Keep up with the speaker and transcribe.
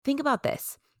Think about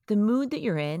this. The mood that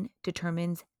you're in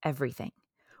determines everything.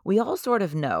 We all sort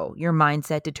of know your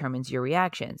mindset determines your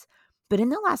reactions. But in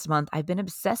the last month, I've been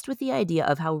obsessed with the idea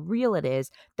of how real it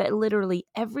is that literally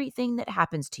everything that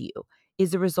happens to you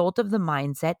is the result of the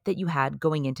mindset that you had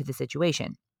going into the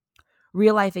situation.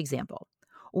 Real life example.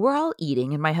 We're all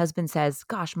eating, and my husband says,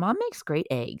 "Gosh, mom makes great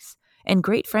eggs and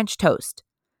great French toast."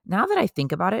 Now that I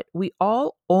think about it, we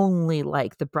all only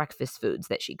like the breakfast foods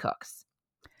that she cooks.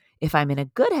 If I'm in a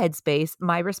good headspace,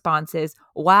 my response is,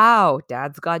 "Wow,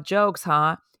 dad's got jokes,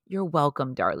 huh?" "You're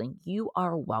welcome, darling. You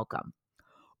are welcome."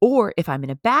 Or if I'm in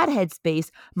a bad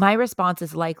headspace, my response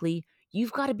is likely,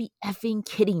 "You've got to be effing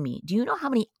kidding me. Do you know how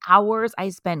many hours I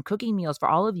spend cooking meals for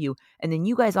all of you? And then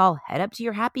you guys all head up to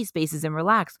your happy spaces and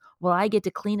relax while I get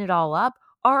to clean it all up?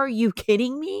 Are you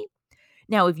kidding me?"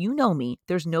 Now, if you know me,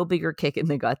 there's no bigger kick in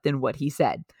the gut than what he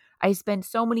said. I spend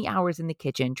so many hours in the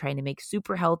kitchen trying to make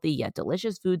super healthy yet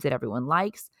delicious foods that everyone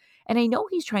likes. And I know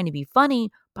he's trying to be funny,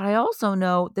 but I also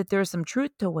know that there's some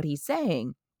truth to what he's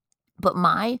saying. But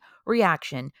my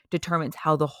reaction determines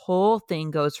how the whole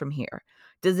thing goes from here.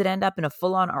 Does it end up in a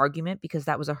full on argument because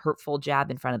that was a hurtful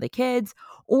jab in front of the kids?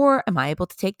 Or am I able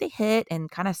to take the hit and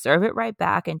kind of serve it right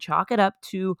back and chalk it up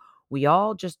to we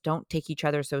all just don't take each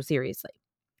other so seriously?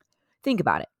 Think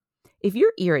about it. If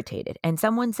you're irritated and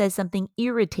someone says something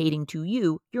irritating to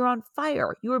you, you're on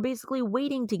fire. You are basically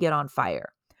waiting to get on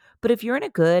fire. But if you're in a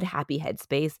good, happy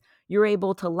headspace, you're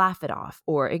able to laugh it off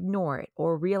or ignore it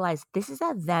or realize this is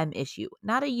a them issue,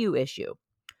 not a you issue,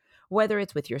 whether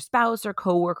it's with your spouse or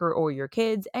coworker or your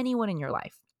kids, anyone in your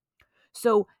life.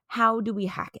 So, how do we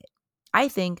hack it? I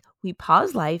think we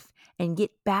pause life and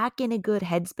get back in a good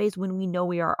headspace when we know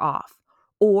we are off,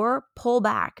 or pull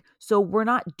back so we're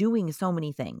not doing so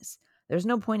many things. There's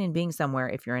no point in being somewhere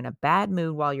if you're in a bad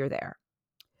mood while you're there.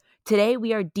 Today,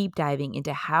 we are deep diving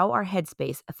into how our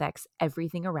headspace affects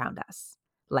everything around us.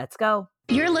 Let's go.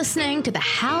 You're listening to the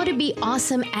How to Be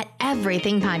Awesome at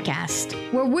Everything podcast,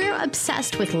 where we're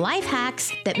obsessed with life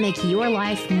hacks that make your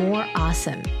life more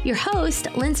awesome. Your host,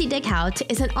 Lindsay Dickhout,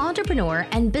 is an entrepreneur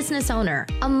and business owner,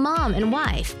 a mom and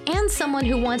wife, and someone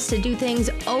who wants to do things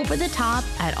over the top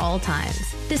at all times.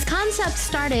 This concept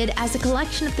started as a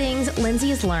collection of things Lindsay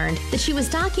has learned that she was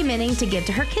documenting to give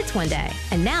to her kids one day,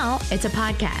 and now it's a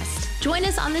podcast. Join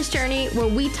us on this journey where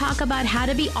we talk about how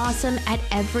to be awesome at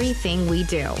everything we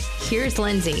do. Here's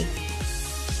Lindsay.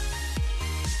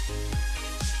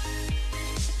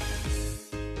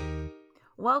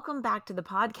 Welcome back to the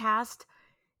podcast.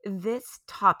 This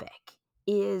topic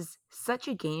is such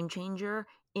a game changer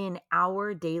in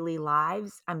our daily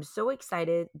lives. I'm so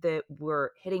excited that we're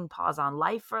hitting pause on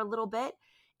life for a little bit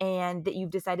and that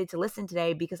you've decided to listen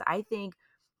today because I think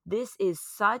this is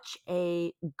such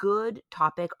a good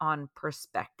topic on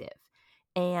perspective.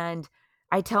 And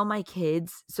I tell my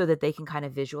kids so that they can kind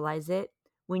of visualize it.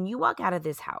 When you walk out of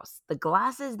this house, the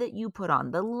glasses that you put on,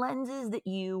 the lenses that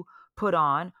you put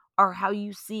on are how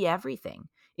you see everything.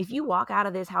 If you walk out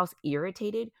of this house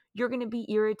irritated, you're going to be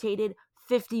irritated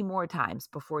 50 more times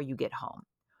before you get home.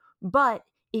 But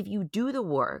if you do the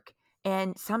work,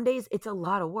 and some days it's a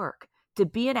lot of work, to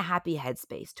be in a happy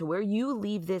headspace to where you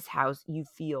leave this house, you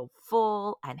feel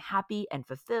full and happy and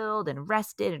fulfilled and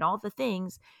rested and all the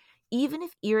things, even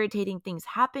if irritating things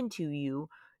happen to you,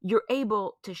 you're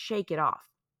able to shake it off.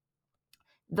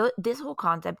 This whole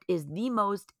concept is the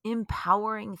most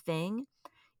empowering thing,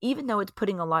 even though it's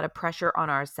putting a lot of pressure on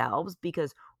ourselves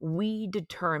because we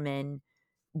determine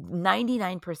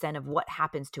 99% of what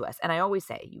happens to us. And I always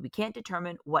say, we can't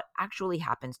determine what actually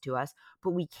happens to us,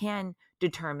 but we can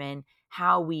determine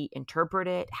how we interpret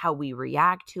it, how we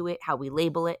react to it, how we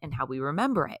label it, and how we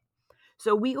remember it.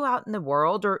 So we go out in the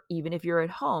world, or even if you're at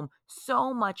home,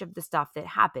 so much of the stuff that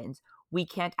happens, we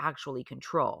can't actually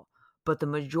control. But the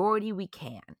majority we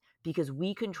can, because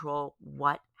we control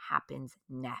what happens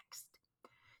next.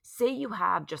 Say you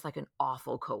have just like an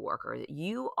awful coworker that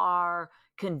you are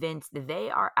convinced that they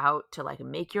are out to like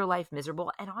make your life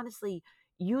miserable. And honestly,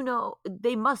 you know,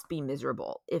 they must be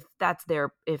miserable if that's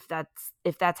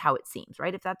how it seems,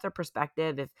 right? If that's their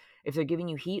perspective, if they're giving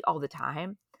you heat all the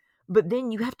time. But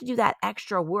then you have to do that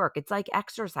extra work. It's like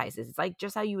exercises. It's like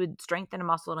just how you would strengthen a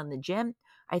muscle in the gym.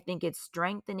 I think it's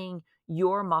strengthening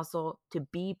your muscle to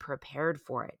be prepared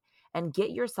for it and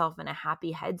get yourself in a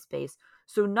happy headspace.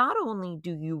 So not only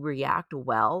do you react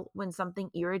well when something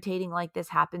irritating like this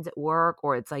happens at work,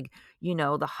 or it's like, the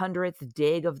 100th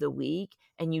dig of the week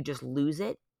and you just lose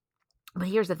it. But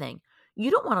here's the thing. You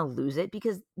don't want to lose it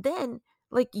because then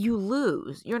like you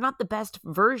lose. You're not the best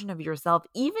version of yourself,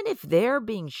 even if they're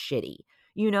being shitty.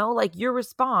 Like your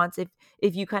response,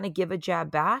 if you kind of give a jab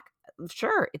back,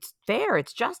 sure, it's fair,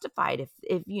 it's justified.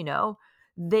 If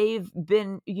they've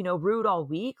been, rude all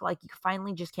week, like you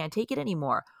finally just can't take it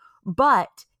anymore.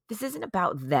 But this isn't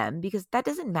about them because that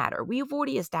doesn't matter. We've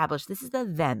already established this is a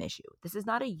them issue. This is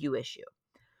not a you issue.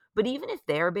 But even if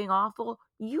they're being awful,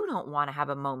 you don't want to have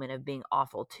a moment of being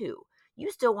awful too. You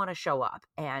still want to show up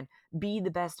and be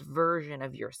the best version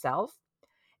of yourself.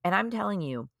 And I'm telling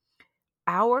you,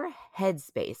 our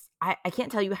headspace, I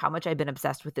can't tell you how much I've been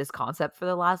obsessed with this concept for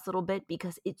the last little bit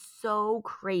because it's so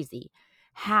crazy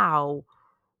how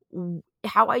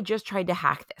how I just tried to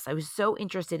hack this. I was so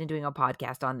interested in doing a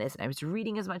podcast on this and I was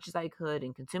reading as much as I could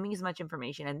and consuming as much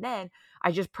information. And then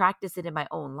I just practiced it in my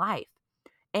own life.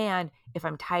 And if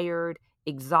I'm tired,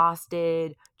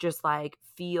 exhausted, just like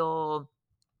feel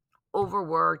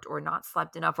overworked or not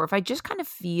slept enough, or if I just kind of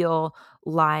feel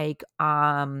like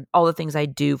all the things I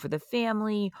do for the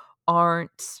family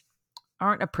aren't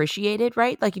appreciated,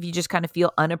 right? Like if you just kind of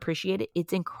feel unappreciated,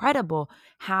 it's incredible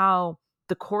how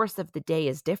the course of the day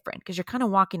is different because you're kind of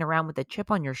walking around with a chip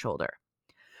on your shoulder.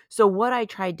 So what I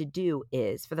tried to do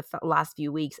is for the last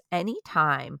few weeks,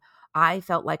 anytime I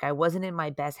felt like I wasn't in my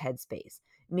best headspace,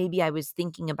 maybe I was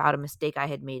thinking about a mistake I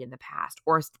had made in the past,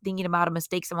 or thinking about a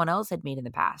mistake someone else had made in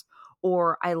the past,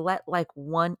 or I let like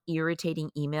one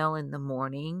irritating email in the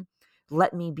morning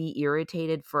let me be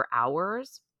irritated for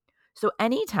hours. So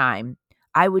anytime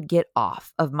I would get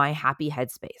off of my happy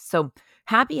headspace. So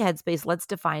happy headspace, let's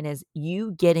define as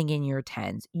you getting in your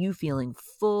tens, you feeling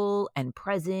full and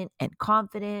present and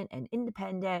confident and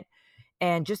independent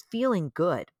and just feeling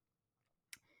good.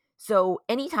 So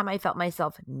anytime I felt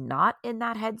myself not in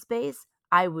that headspace,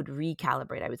 I would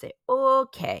recalibrate. I would say,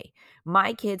 okay,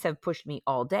 my kids have pushed me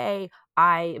all day.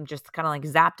 I am just kind of like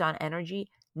zapped on energy.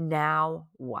 Now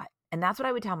what? And that's what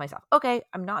I would tell myself. Okay,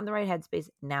 I'm not in the right headspace.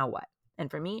 Now what? And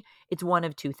for me, it's one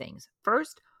of two things.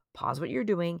 First, pause what you're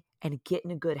doing and get in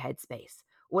a good headspace,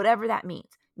 whatever that means.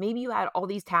 Maybe you had all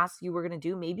these tasks you were going to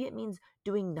do. Maybe it means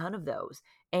doing none of those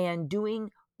and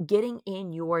getting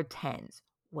in your tens,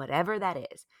 whatever that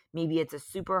is. Maybe it's a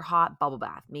super hot bubble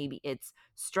bath. Maybe it's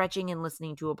stretching and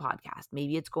listening to a podcast.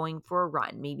 Maybe it's going for a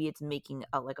run. Maybe it's making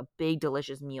a big,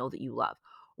 delicious meal that you love.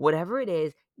 Whatever it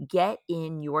is, get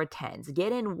in your tens.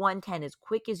 Get in 110 as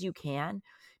quick as you can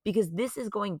because this is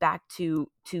going back to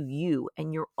you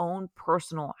and your own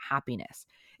personal happiness.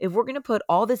 If we're going to put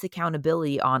all this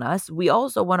accountability on us, we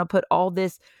also want to put all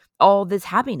this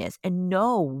happiness and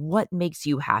know what makes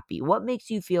you happy, what makes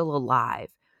you feel alive.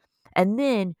 And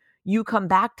then you come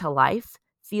back to life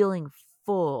feeling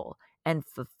full and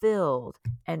fulfilled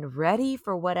and ready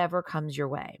for whatever comes your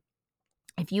way.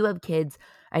 If you have kids,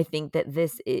 I think that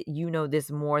you know this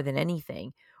more than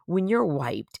anything. When you're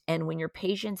wiped and when your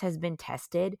patience has been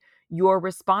tested, your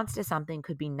response to something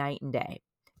could be night and day.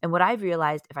 And what I've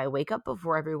realized, if I wake up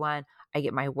before everyone, I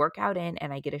get my workout in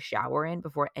and I get a shower in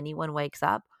before anyone wakes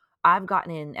up, I've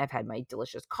had my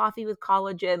delicious coffee with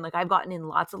collagen. Like I've gotten in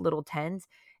lots of little tens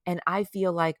and I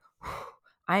feel like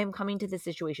I am coming to this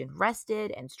situation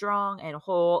rested and strong and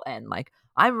whole and like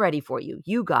I'm ready for you.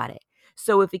 You got it.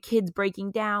 So if a kid's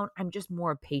breaking down, I'm just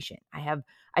more patient.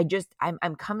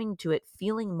 I'm coming to it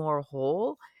feeling more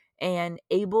whole and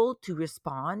able to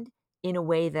respond in a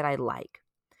way that I like.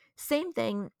 Same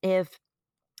thing if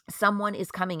someone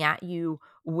is coming at you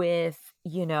with,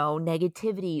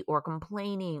 negativity or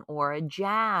complaining or a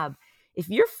jab. If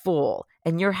you're full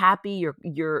and you're happy,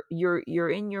 you're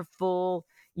in your full,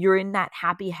 you're in that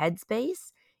happy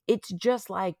headspace, it's just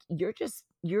like you're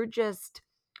just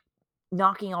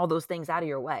knocking all those things out of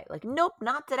your way. Like, nope,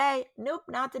 not today. Nope,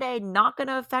 not today. Not going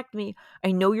to affect me.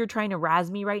 I know you're trying to razz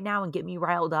me right now and get me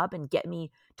riled up and get me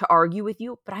to argue with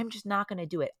you, but I'm just not going to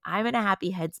do it. I'm in a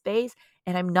happy headspace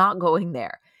and I'm not going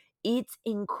there. It's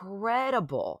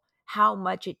incredible how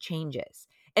much it changes.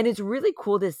 And it's really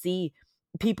cool to see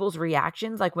people's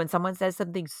reactions. Like when someone says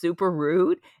something super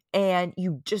rude and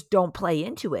you just don't play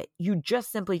into it, you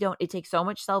just simply don't. It takes so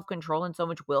much self-control and so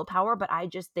much willpower. But I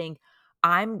just think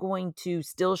I'm going to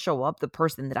still show up the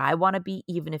person that I want to be,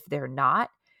 even if they're not.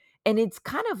 And it's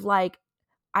kind of like,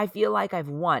 I feel like I've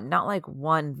won, not like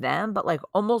won them, but like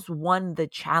almost won the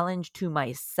challenge to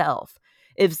myself.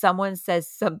 If someone says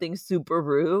something super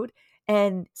rude,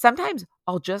 and sometimes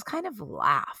I'll just kind of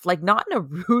laugh, like not in a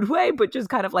rude way, but just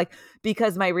kind of like,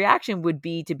 because my reaction would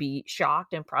be to be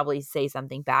shocked and probably say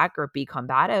something back or be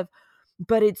combative.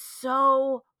 But it's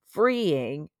so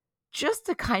freeing just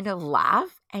to kind of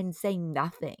laugh and say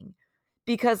nothing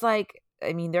because like,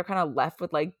 I mean, they're kind of left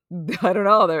with like, I don't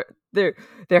know,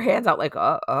 their hands out like,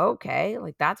 oh, okay,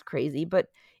 like that's crazy. But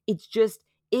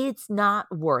it's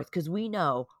not worth because we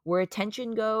know where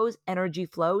attention goes, energy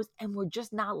flows, and we're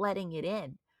just not letting it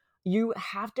in. You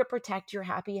have to protect your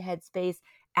happy headspace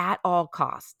at all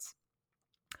costs.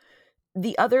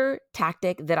 The other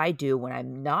tactic that I do when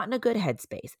I'm not in a good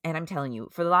headspace, and I'm telling you,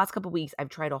 for the last couple weeks, I've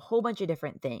tried a whole bunch of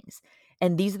different things.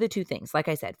 And these are the two things. Like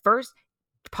I said, first,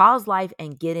 pause life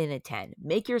and get in a 10.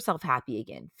 Make yourself happy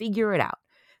again. Figure it out.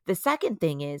 The second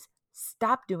thing is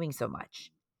stop doing so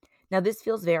much. Now, this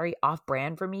feels very off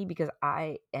brand for me because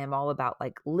I am all about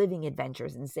like living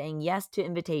adventures and saying yes to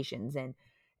invitations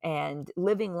and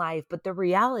living life. But the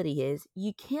reality is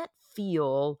you can't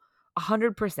feel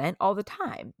 100% all the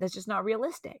time. That's just not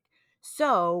realistic.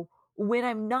 So when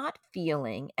I'm not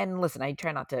feeling, and listen, I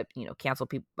try not to, cancel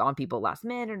people on people last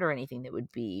minute or anything that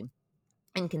would be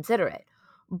inconsiderate,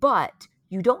 but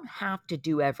you don't have to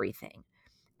do everything.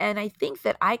 And I think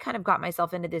that I kind of got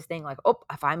myself into this thing like, oh,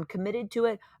 if I'm committed to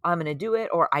it, I'm going to do it.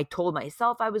 Or I told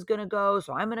myself I was going to go,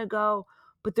 so I'm going to go.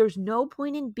 But there's no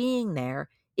point in being there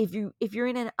if you're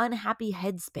in an unhappy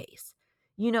headspace,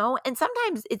 And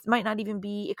sometimes it might not even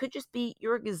be, it could just be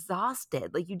you're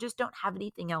exhausted. Like you just don't have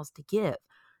anything else to give.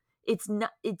 It's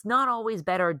not always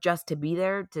better just to be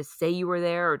there, to say you were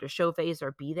there or to show face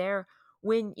or be there.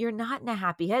 When you're not in a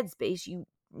happy headspace,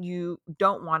 you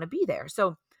don't want to be there.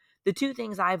 So the two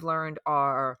things I've learned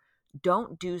are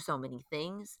don't do so many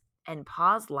things and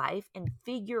pause life and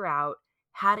figure out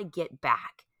how to get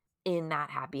back in that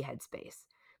happy headspace,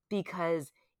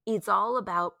 because it's all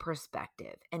about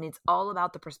perspective, and it's all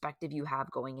about the perspective you have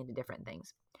going into different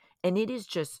things. And it is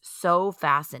just so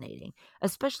fascinating,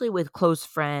 especially with close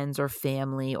friends or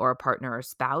family or a partner or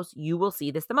spouse. You will see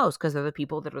this the most because they're the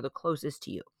people that are the closest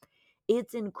to you.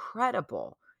 It's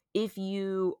incredible if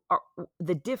you are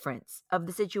the difference of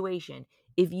the situation.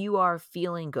 If you are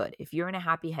feeling good, if you're in a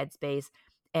happy headspace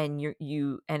and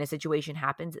and a situation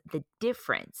happens, the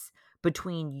difference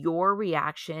between your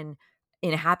reaction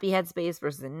in a happy headspace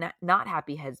versus a not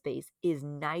happy headspace is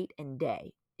night and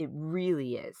day. It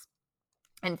really is.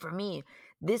 And for me,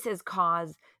 this has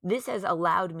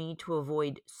allowed me to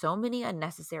avoid so many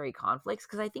unnecessary conflicts,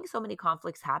 because I think so many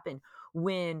conflicts happen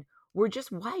when we're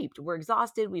just wiped. We're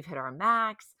exhausted. We've hit our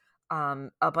max.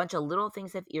 A bunch of little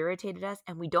things have irritated us,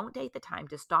 and we don't take the time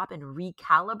to stop and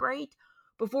recalibrate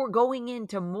before going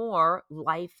into more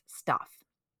life stuff.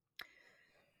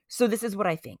 So this is what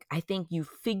I think. I think you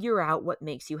figure out what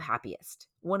makes you happiest.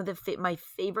 One of my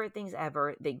favorite things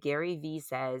ever that Gary Vee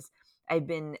says, I've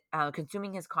been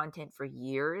consuming his content for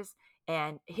years,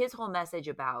 and his whole message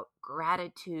about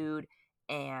gratitude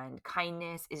and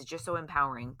kindness is just so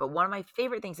empowering. But one of my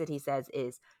favorite things that he says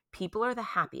is people are the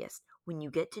happiest when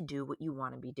you get to do what you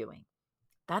want to be doing.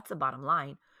 That's the bottom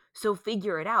line. So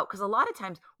figure it out. Because a lot of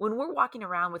times when we're walking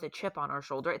around with a chip on our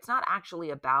shoulder, it's not actually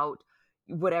about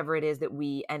whatever it is that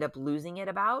we end up losing it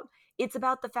about. It's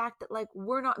about the fact that like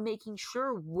we're not making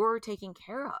sure we're taken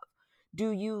care of.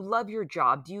 Do you love your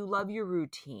job? Do you love your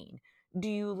routine? Do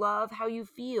you love how you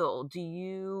feel? Do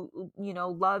you,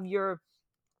 love your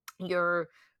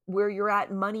where you're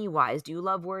at money wise? Do you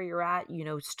love where you're at,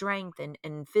 strength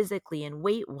and physically and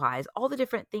weight wise? All the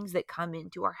different things that come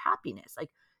into our happiness.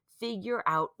 Like figure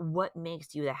out what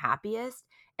makes you the happiest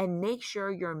and make sure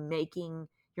you're making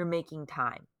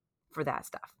time for that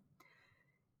stuff.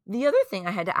 The other thing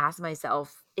I had to ask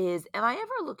myself is, am I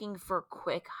ever looking for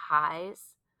quick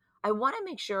highs? I want to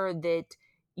make sure that,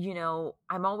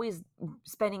 I'm always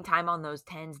spending time on those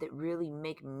tens that really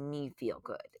make me feel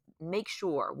good. Make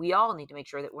sure, we all need to make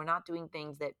sure that we're not doing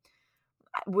things that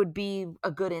would be a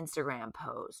good Instagram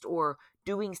post, or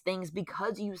doing things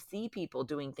because you see people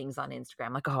doing things on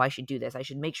Instagram like, oh, I should do this. I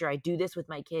should make sure I do this with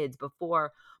my kids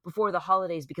before the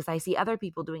holidays because I see other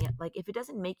people doing it. Like if it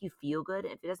doesn't make you feel good,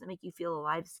 if it doesn't make you feel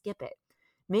alive, skip it.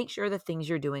 Make sure the things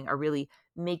you're doing are really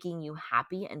making you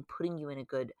happy and putting you in a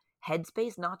good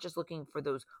headspace, not just looking for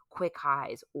those quick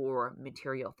highs or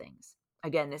material things.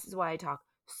 Again, this is why I talk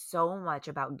so much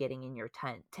about getting in your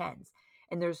tens.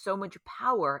 And there's so much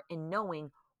power in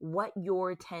knowing what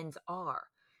your tens are.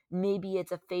 Maybe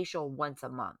it's a facial once a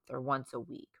month or once a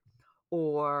week,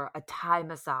 or a Thai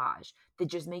massage that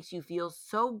just makes you feel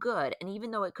so good. And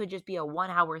even though it could just be a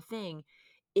 1 hour thing,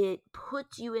 it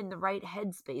puts you in the right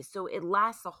headspace. So it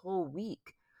lasts a whole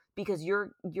week because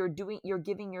you're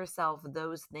giving yourself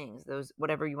those things, those,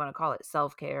 whatever you want to call it,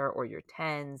 self-care or your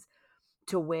tens,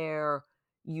 to where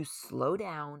you slow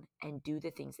down and do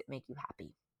the things that make you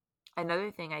happy.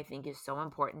 Another thing I think is so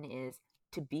important is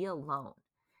to be alone.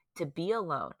 To be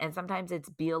alone. And sometimes it's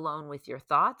be alone with your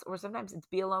thoughts, or sometimes it's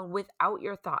be alone without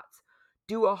your thoughts.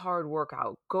 Do a hard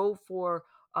workout. I was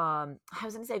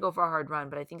going to say go for a hard run,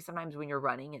 but I think sometimes when you're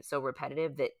running, it's so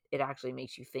repetitive that it actually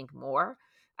makes you think more.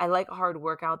 I like a hard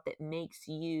workout that makes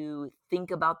you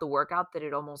think about the workout, that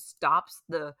it almost stops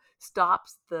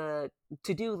the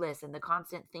to-do list and the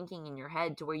constant thinking in your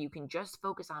head to where you can just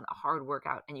focus on a hard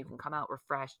workout and you can come out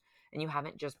refreshed and you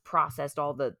haven't just processed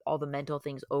all the mental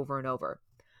things over and over.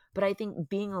 But I think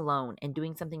being alone and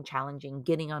doing something challenging,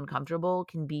 getting uncomfortable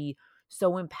can be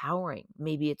so empowering.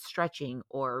 Maybe it's stretching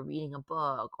or reading a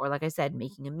book or, like I said,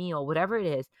 making a meal, whatever it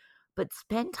is. But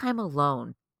spend time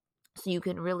alone so you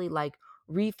can really like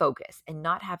refocus and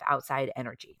not have outside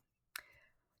energy.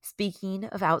 Speaking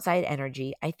of outside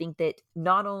energy, I think that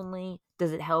not only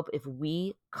does it help if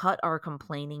we cut our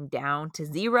complaining down to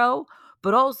zero,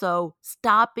 but also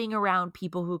stop being around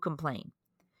people who complain.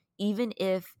 Even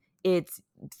if it's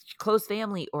close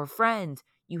family or friends,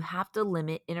 you have to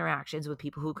limit interactions with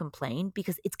people who complain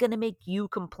because it's going to make you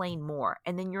complain more.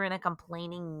 And then you're in a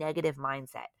complaining negative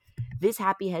mindset. This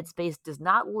happy headspace does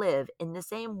not live in the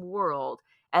same world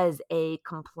as a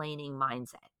complaining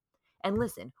mindset. And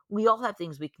listen, we all have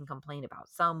things we can complain about,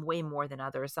 some way more than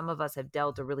others. Some of us have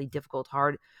dealt a really difficult,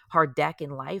 hard deck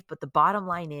in life. But the bottom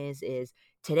line is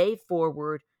today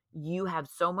forward, you have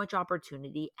so much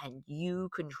opportunity and you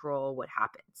control what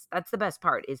happens. That's the best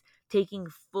part, is taking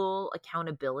full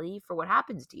accountability for what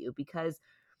happens to you, because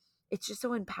it's just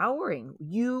so empowering.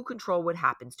 You control what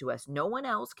happens to us. No one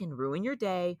else can ruin your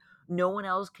day. No one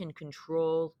else can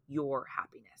control your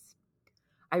happiness.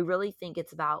 I really think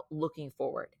it's about looking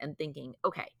forward and thinking,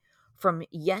 okay, from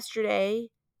yesterday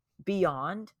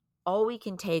beyond, all we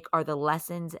can take are the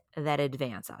lessons that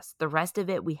advance us. The rest of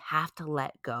it, we have to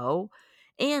let go,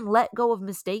 and let go of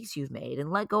mistakes you've made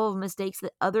and let go of mistakes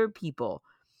that other people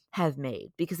have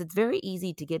made, because it's very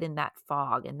easy to get in that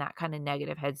fog and that kind of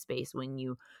negative headspace when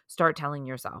you start telling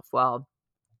yourself, well,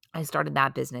 I started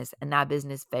that business and that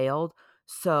business failed.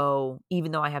 So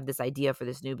even though I have this idea for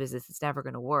this new business, it's never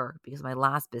going to work because my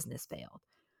last business failed.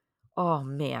 Oh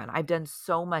man, I've done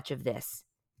so much of this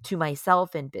to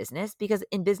myself in business, because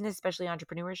in business, especially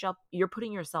entrepreneurship, you're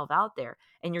putting yourself out there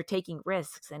and you're taking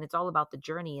risks, and it's all about the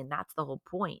journey. And that's the whole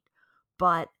point.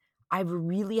 But I've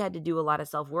really had to do a lot of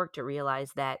self work to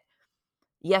realize that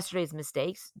yesterday's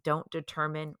mistakes don't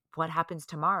determine what happens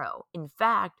tomorrow. In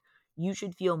fact, you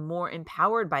should feel more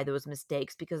empowered by those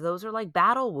mistakes, because those are like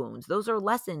battle wounds. Those are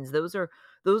lessons. Those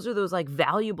like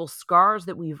valuable scars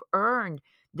that we've earned,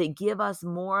 that give us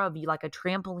more of like a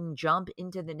trampoline jump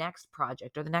into the next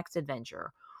project or the next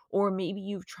adventure. Or maybe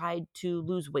you've tried to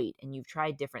lose weight and you've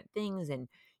tried different things, and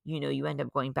you end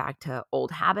up going back to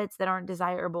old habits that aren't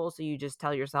desirable. So you just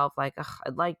tell yourself like, ugh,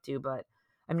 I'd like to, but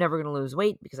I'm never going to lose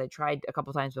weight because I tried a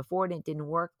couple times before and it didn't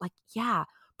work. Like, yeah,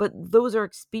 but those are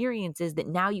experiences that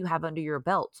now you have under your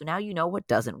belt. So now you know what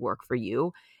doesn't work for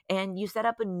you, and you set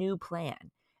up a new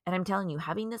plan. And I'm telling you,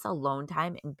 having this alone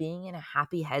time and being in a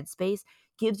happy headspace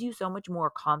gives you so much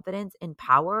more confidence and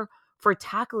power for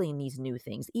tackling these new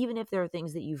things. Even if there are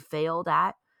things that you failed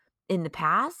at in the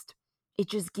past, it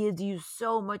just gives you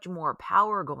so much more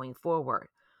power going forward.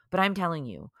 But I'm telling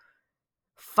you,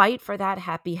 fight for that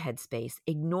happy headspace.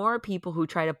 Ignore people who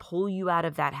try to pull you out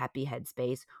of that happy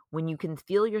headspace when you can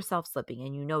feel yourself slipping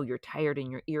and you're tired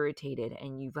and you're irritated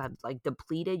and you've like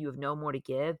depleted, you have no more to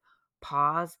give.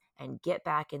 Pause and get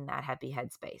back in that happy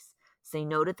headspace. Say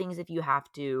no to things if you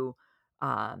have to.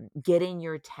 Get in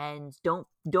your tens. Don't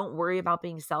worry about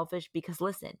being selfish, because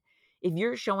listen, if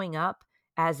you're showing up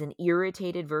as an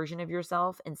irritated version of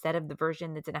yourself instead of the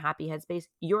version that's in a happy headspace,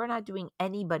 you're not doing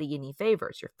anybody any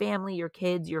favors, your family, your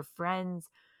kids, your friends.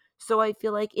 So I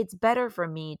feel like it's better for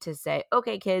me to say,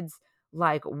 okay, kids,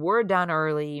 like we're done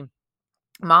early.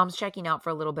 Mom's checking out for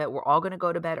a little bit. We're all going to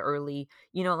go to bed early.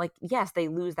 Like, yes, they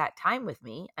lose that time with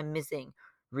me. I'm missing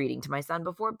reading to my son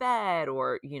before bed,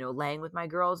 or, laying with my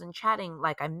girls and chatting.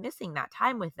 Like, I'm missing that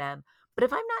time with them. But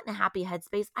if I'm not in a happy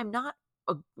headspace, I'm not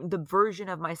the version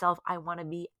of myself I want to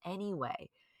be anyway.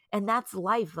 And that's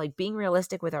life, like being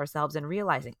realistic with ourselves and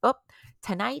realizing, oh,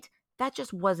 tonight, that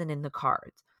just wasn't in the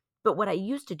cards. But what I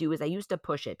used to do is I used to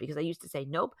push it, because I used to say,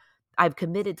 nope, I've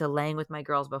committed to laying with my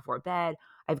girls before bed.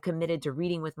 I've committed to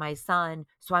reading with my son,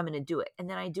 so I'm going to do it. And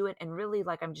then I do it, and really,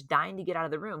 like, I'm just dying to get out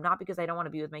of the room, not because I don't want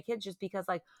to be with my kids, just because,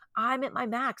 like, I'm at my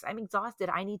max. I'm exhausted.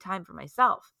 I need time for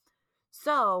myself.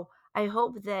 So I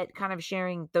hope that kind of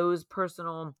sharing those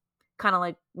personal, kind of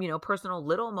like, personal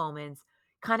little moments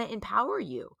kind of empower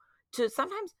you to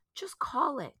sometimes just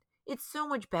call it. It's so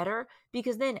much better,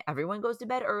 because then everyone goes to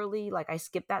bed early. Like, I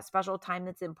skip that special time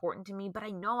that's important to me, but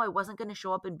I know I wasn't going to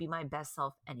show up and be my best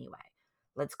self anyway.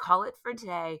 Let's call it for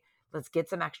today. Let's get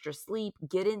some extra sleep,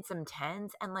 get in some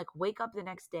tens, and like wake up the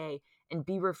next day and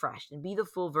be refreshed and be the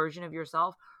full version of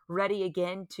yourself, ready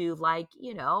again to, like,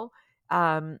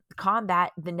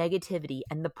 combat the negativity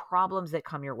and the problems that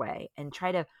come your way, and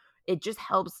it just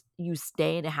helps you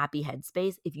stay in a happy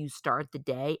headspace if you start the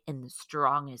day in the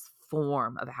strongest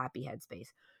form of a happy headspace.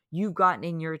 You've gotten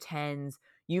in your tens,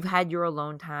 you've had your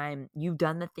alone time, you've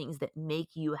done the things that make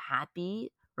you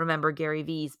happy. Remember Gary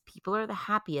Vee's, people are the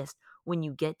happiest when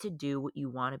you get to do what you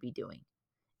want to be doing.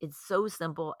 It's so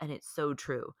simple and it's so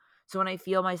true. So when I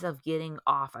feel myself getting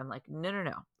off, I'm like, no, no,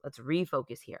 no, let's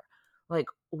refocus here. Like,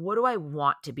 what do I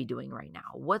want to be doing right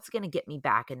now? What's going to get me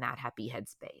back in that happy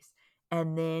headspace?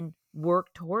 And then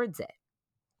work towards it.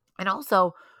 And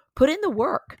also put in the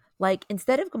work. Like,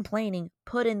 instead of complaining,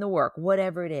 put in the work,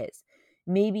 whatever it is.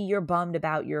 Maybe you're bummed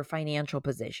about your financial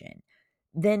position.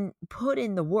 Then put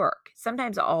in the work.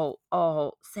 Sometimes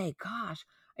I'll say, gosh,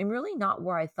 I'm really not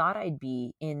where I thought I'd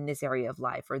be in this area of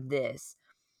life or this.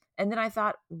 And then I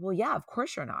thought, well, yeah, of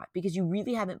course you're not, because you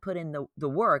really haven't put in the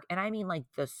work. And I mean, like,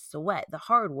 the sweat, the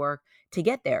hard work to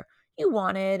get there. You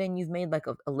want it and you've made like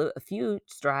a few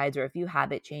strides or a few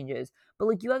habit changes, but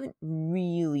like, you haven't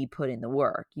really put in the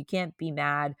work. You can't be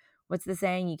mad. What's the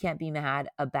saying? You can't be mad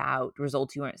about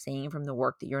results you aren't seeing from the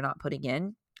work that you're not putting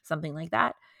in, something like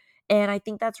that. And I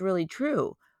think that's really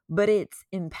true. But it's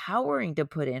empowering to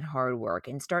put in hard work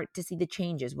and start to see the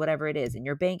changes, whatever it is, in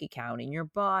your bank account, in your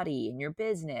body, in your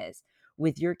business,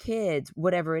 with your kids,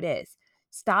 whatever it is.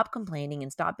 Stop complaining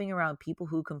and stop being around people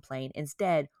who complain.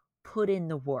 Instead, put in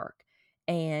the work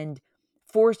and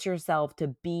force yourself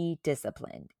to be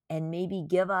disciplined, and maybe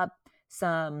give up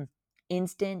some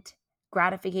instant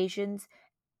gratifications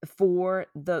for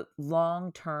the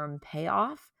long-term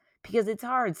payoff, because it's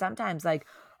hard sometimes. Like,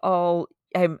 oh,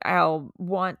 I'll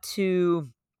want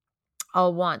to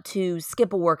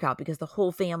skip a workout because the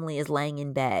whole family is laying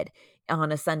in bed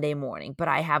on a Sunday morning, but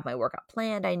I have my workout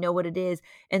planned. I know what it is.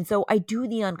 And so I do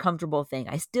the uncomfortable thing.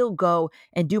 I still go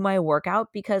and do my workout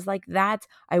because, like,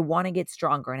 I want to get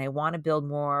stronger and I want to build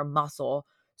more muscle.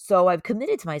 So I've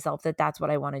committed to myself that that's what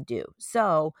I want to do.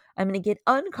 So I'm going to get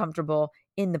uncomfortable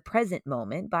in the present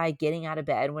moment by getting out of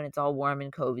bed when it's all warm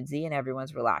and cozy and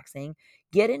everyone's relaxing,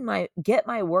 get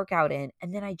my workout in,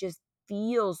 and then I just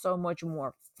feel so much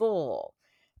more full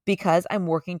because I'm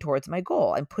working towards my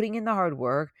goal. I'm putting in the hard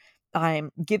work.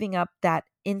 I'm giving up that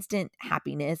instant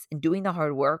happiness and doing the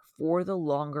hard work for the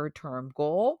longer term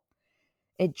goal.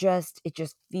 It just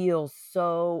feels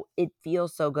so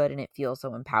good and it feels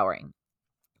so empowering.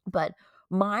 But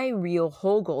my real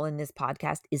whole goal in this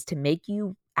podcast is to make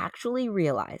you actually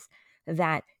realize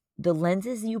that the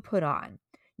lenses you put on,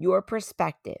 your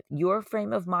perspective, your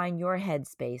frame of mind, your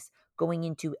headspace going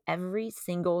into every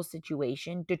single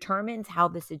situation determines how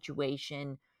the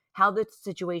situation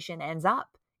ends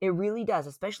up. It really does,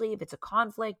 especially if it's a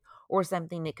conflict or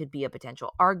something that could be a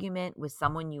potential argument with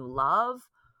someone you love.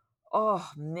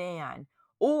 Oh, man.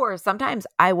 Or sometimes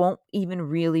I won't even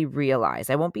really realize.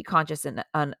 I won't be conscious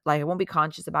I won't be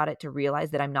conscious about it to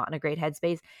realize that I'm not in a great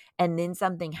headspace. And then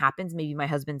something happens. Maybe my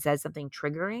husband says something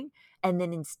triggering. And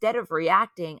then instead of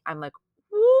reacting, I'm like,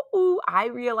 ooh, I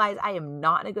realize I am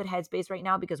not in a good headspace right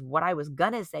now because what I was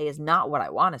going to say is not what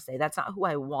I want to say. That's not who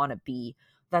I want to be.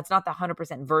 That's not the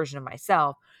 100% version of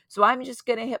myself. So I'm just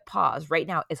going to hit pause right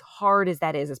now, as hard as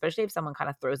that is, especially if someone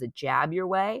kind of throws a jab your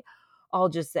way. I'll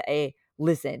just say,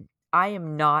 listen, I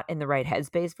am not in the right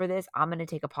headspace for this. I'm going to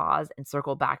take a pause and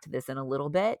circle back to this in a little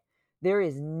bit. There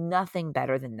is nothing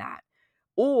better than that.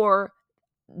 Or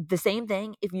the same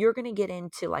thing, if you're going to get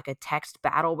into like a text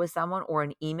battle with someone or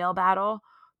an email battle,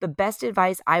 the best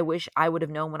advice I wish I would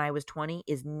have known when I was 20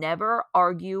 is never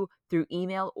argue through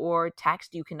email or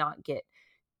text. You cannot get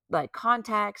like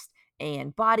context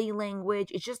and body language.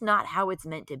 It's just not how it's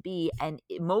meant to be. And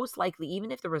most likely,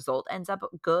 even if the result ends up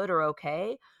good or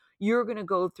okay, you're going to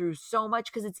go through so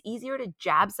much because it's easier to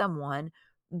jab someone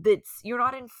that's you're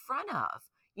not in front of,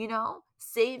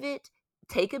 save it,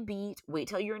 take a beat, wait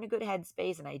till you're in a good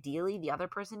headspace. And ideally the other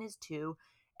person is too.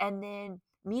 And then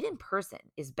meet in person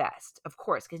is best, of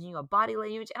course, because you have body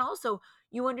language and also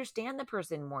you understand the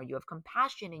person more. You have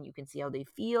compassion and you can see how they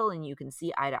feel and you can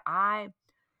see eye to eye.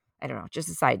 I don't know, just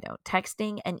a side note,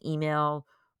 texting and email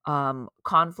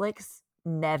conflicts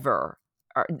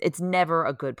it's never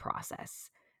a good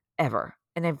process, ever.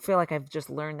 And I feel like I've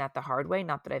just learned that the hard way.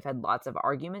 Not that I've had lots of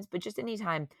arguments, but just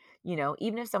anytime,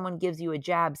 even if someone gives you a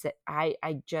jab, I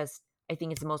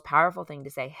think it's the most powerful thing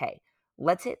to say, hey,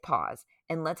 let's hit pause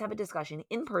and let's have a discussion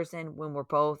in person when we're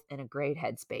both in a great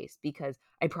headspace, because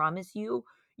I promise you,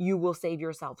 you will save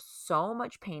yourself so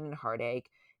much pain and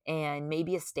heartache and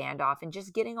maybe a standoff and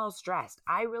just getting all stressed.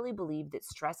 I really believe that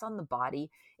stress on the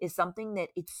body is something that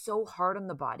it's so hard on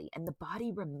the body and the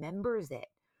body remembers it.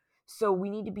 So we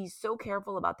need to be so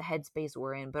careful about the headspace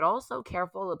we're in, but also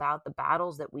careful about the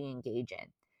battles that we engage in.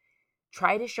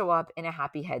 Try to show up in a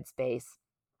happy headspace.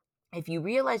 If you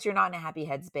realize you're not in a happy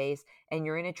headspace and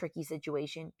you're in a tricky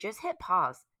situation, just hit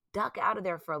pause, duck out of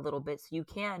there for a little bit so you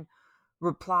can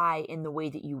reply in the way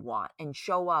that you want and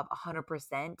show up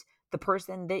 100% the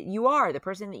person that you are, the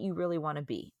person that you really want to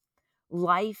be.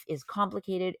 Life is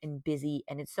complicated and busy,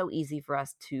 and it's so easy for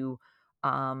us to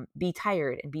be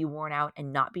tired and be worn out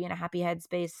and not be in a happy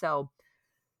headspace. So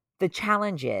the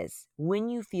challenge is when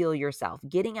you feel yourself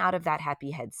getting out of that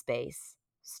happy headspace,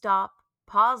 stop,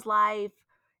 pause life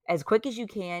as quick as you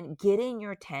can, get in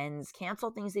your tens, cancel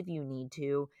things if you need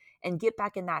to, and get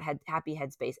back in that happy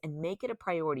headspace and make it a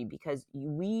priority, because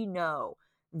we know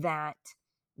that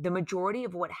the majority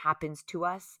of what happens to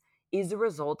us is a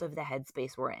result of the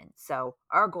headspace we're in. So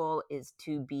our goal is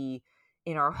to be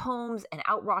in our homes and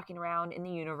out rocking around in the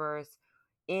universe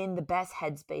in the best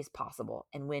headspace possible.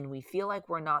 And when we feel like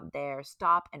we're not there,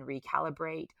 stop and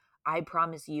recalibrate. I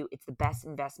promise you, it's the best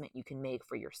investment you can make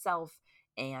for yourself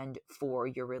and for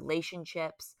your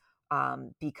relationships,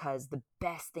 because the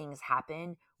best things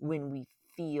happen when we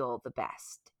feel the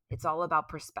best. It's all about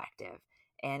perspective,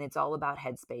 and it's all about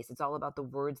headspace. It's all about the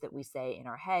words that we say in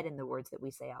our head and the words that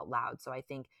we say out loud. So I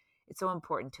think it's so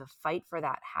important to fight for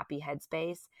that happy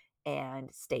headspace and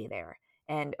stay there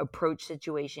and approach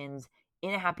situations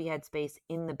in a happy headspace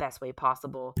in the best way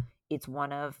possible. It's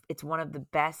one of the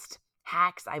best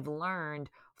hacks I've learned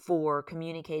for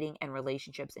communicating and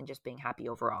relationships and just being happy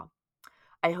overall.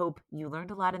 I hope you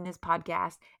learned a lot in this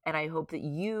podcast, and I hope that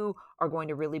you are going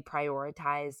to really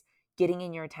prioritize getting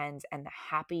in your tens and the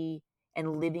happy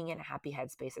and living in a happy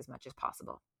headspace as much as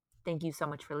possible. Thank you so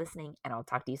much for listening, and I'll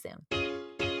talk to you soon.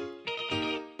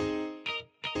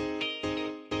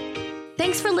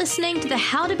 Thanks for listening to the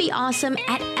How to Be Awesome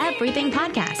at Everything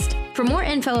podcast. For more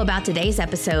info about today's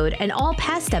episode and all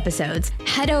past episodes,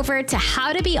 head over to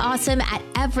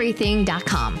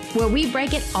howtobeawesomeateverything.com, where we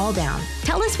break it all down.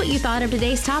 Tell us what you thought of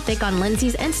today's topic on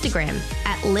Lindsay's Instagram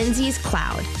at Lindsay's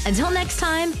Cloud. Until next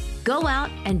time, go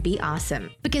out and be awesome,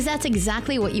 because that's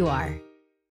exactly what you are.